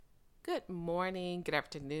Good morning, good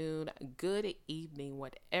afternoon, good evening,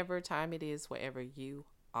 whatever time it is, wherever you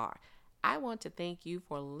are. I want to thank you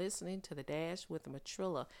for listening to The Dash with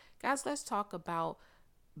Matrilla. Guys, let's talk about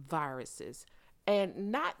viruses.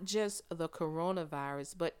 And not just the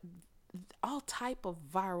coronavirus, but all type of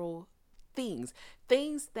viral things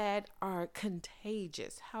that are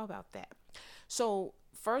contagious. How about that? So,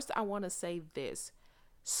 first I want to say this.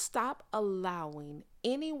 Stop allowing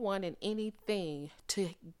anyone and anything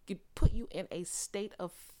to put you in a state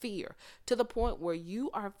of fear to the point where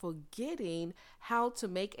you are forgetting how to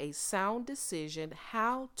make a sound decision,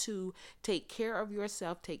 how to take care of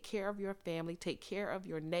yourself, take care of your family, take care of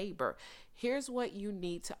your neighbor. Here's what you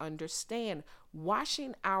need to understand.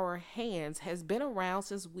 Washing our hands has been around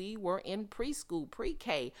since we were in preschool,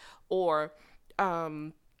 pre-K, or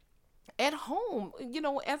at home,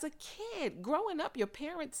 as a kid growing up, your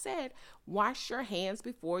parents said, wash your hands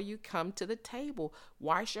before you come to the table,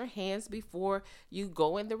 wash your hands before you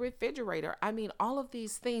go in the refrigerator. I mean, all of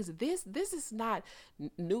these things, this is not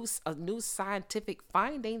a new scientific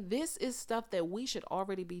finding. This is stuff that we should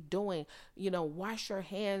already be doing. Wash your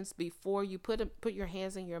hands before you put your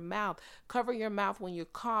hands in your mouth, cover your mouth when you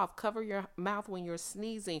cough, cover your mouth when you're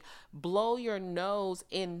sneezing, blow your nose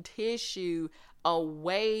in tissue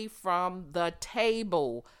away from the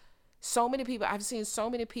table. So many people, I've seen so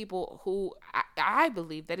many people who I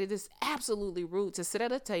believe that it is absolutely rude to sit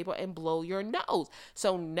at a table and blow your nose.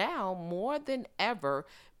 So now more than ever,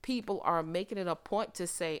 people are making it a point to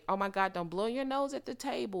say, oh my God, don't blow your nose at the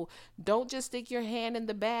table. Don't just stick your hand in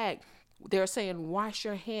the bag. They're saying, wash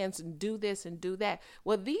your hands and do this and do that.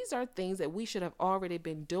 Well, these are things that we should have already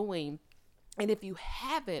been doing. And if you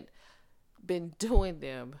haven't been doing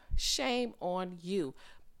them, shame on you.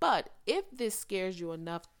 But if this scares you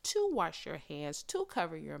enough to wash your hands, to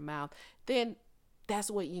cover your mouth, then that's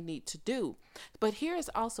what you need to do. But here's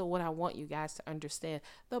also what I want you guys to understand.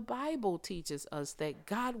 The Bible teaches us that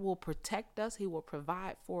God will protect us. He will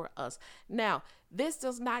provide for us. Now, this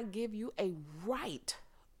does not give you a right,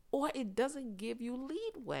 or it doesn't give you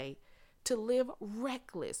leeway to live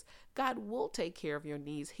reckless. God will take care of your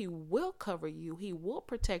needs. He will cover you. He will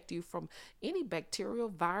protect you from any bacterial,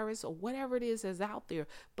 virus, or whatever it is that's out there.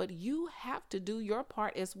 But you have to do your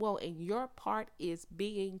part as well. And your part is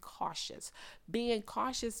being cautious. Being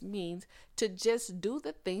cautious means to just do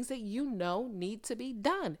the things that you know need to be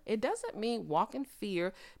done. It doesn't mean walk in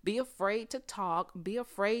fear, be afraid to talk, be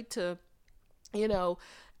afraid to, I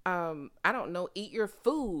don't know, eat your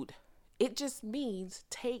food. It just means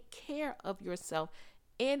take care of yourself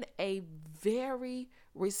in a very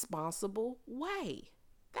responsible way.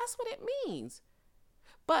 That's what it means.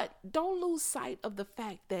 But don't lose sight of the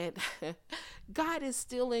fact that God is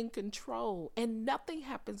still in control and nothing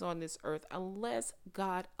happens on this earth unless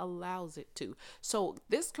God allows it to. So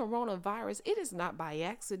this coronavirus, it is not by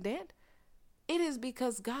accident. It is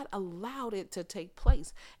because God allowed it to take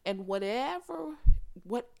place. And whatever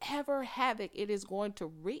havoc it is going to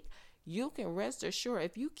wreak, you can rest assured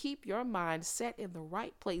if you keep your mind set in the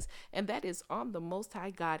right place, and that is on the Most High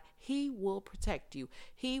God, He will protect you.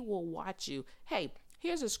 He will watch you. Hey,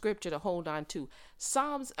 here's a scripture to hold on to.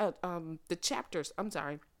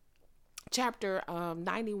 Chapter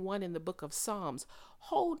 91 in the book of Psalms.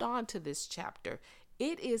 Hold on to this chapter.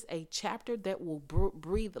 It is a chapter that will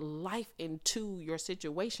breathe life into your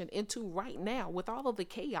situation, into right now with all of the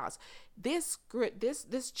chaos. This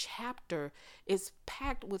chapter is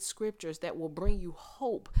packed with scriptures that will bring you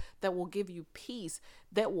hope, that will give you peace,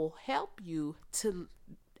 that will help you to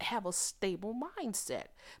have a stable mindset,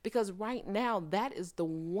 because right now that is the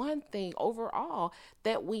one thing overall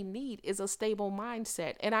that we need is a stable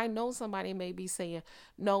mindset. And I know somebody may be saying,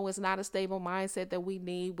 no, it's not a stable mindset that we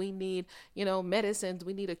need. We need, medicines.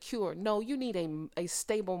 We need a cure. No, you need a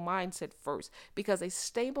stable mindset first, because a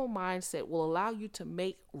stable mindset will allow you to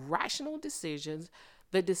make rational decisions,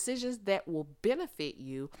 the decisions that will benefit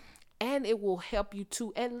you, and it will help you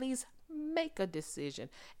to at least make a decision,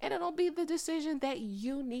 and it'll be the decision that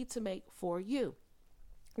you need to make for you.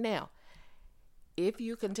 Now, if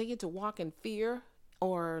you continue to walk in fear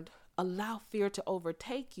or allow fear to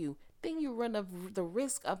overtake you, then you run the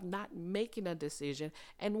risk of not making a decision.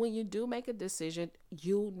 And when you do make a decision,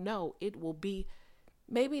 it will be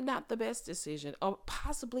maybe not the best decision, or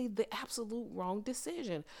possibly the absolute wrong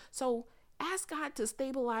decision. So ask God to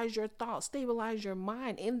stabilize your thoughts, stabilize your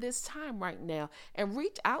mind in this time right now, and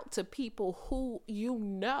reach out to people who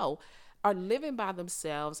are living by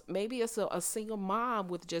themselves. Maybe it's a single mom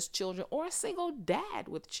with just children, or a single dad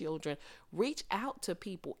with children. Reach out to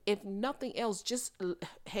people. If nothing else, just,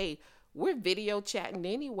 hey, we're video chatting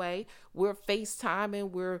anyway. We're FaceTiming,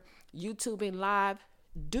 we're YouTubing live.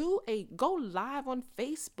 Go live on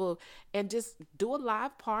Facebook and just do a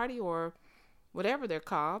live party or whatever they're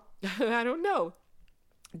called. I don't know.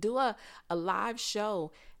 Do a live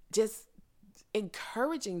show, just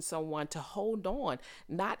encouraging someone to hold on,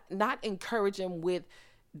 not encouraging with,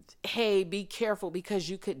 hey, be careful because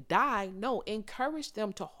you could die. No, encourage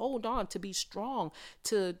them to hold on, to be strong,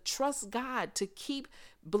 to trust God, to keep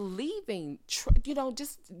believing.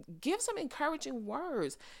 Just give some encouraging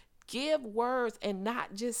words. Give words and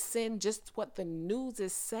not just send just what the news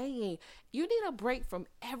is saying. You need a break from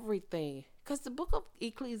everything, because the book of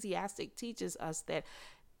Ecclesiastic teaches us that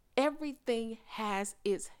everything has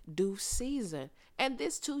its due season, and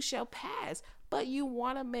this too shall pass. But you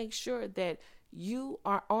want to make sure that you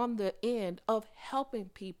are on the end of helping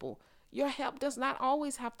people. Your help does not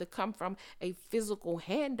always have to come from a physical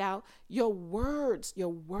handout. Your words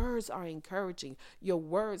are encouraging. Your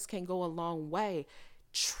words can go a long way.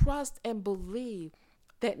 Trust and believe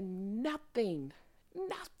that nothing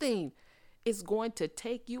is going to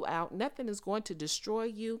take you out. Nothing is going to destroy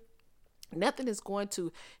you. Nothing is going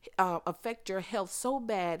to affect your health so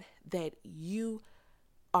bad that you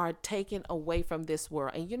are taken away from this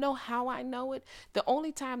world. And you know how I know it? The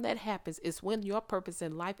only time that happens is when your purpose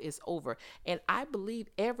in life is over. And I believe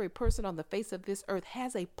every person on the face of this earth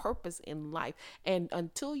has a purpose in life. And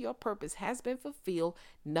until your purpose has been fulfilled,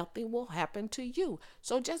 nothing will happen to you.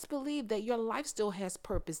 So just believe that your life still has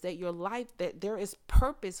purpose, that there is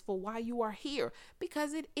purpose for why you are here,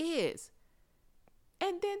 because it is.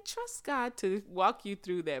 And then trust God to walk you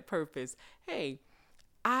through that purpose. Hey,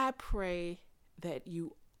 I pray that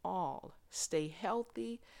you all stay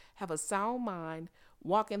healthy, have a sound mind,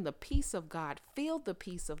 walk in the peace of God, feel the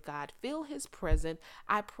peace of God, feel his presence.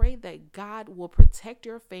 I pray that God will protect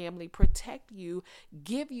your family, protect you,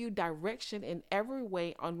 give you direction in every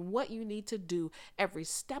way on what you need to do every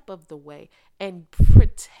step of the way, and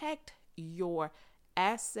protect your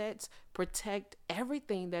assets, protect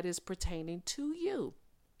everything that is pertaining to you.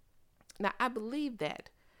 Now, I believe that.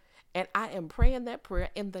 And I am praying that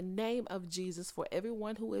prayer in the name of Jesus for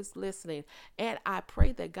everyone who is listening. And I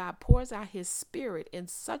pray that God pours out his spirit in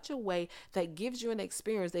such a way that gives you an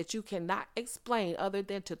experience that you cannot explain other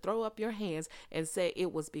than to throw up your hands and say,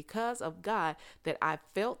 it was because of God that I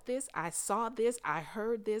felt this, I saw this, I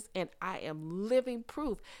heard this, and I am living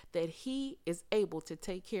proof that he is able to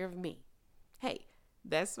take care of me. Hey,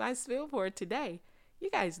 that's my spiel for today. You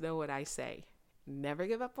guys know what I say. Never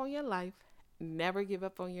give up on your life. Never give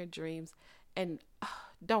up on your dreams, and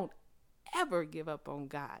don't ever give up on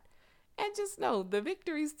God. And just know the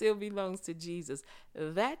victory still belongs to Jesus.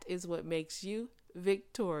 That is what makes you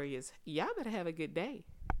victorious. Y'all better have a good day.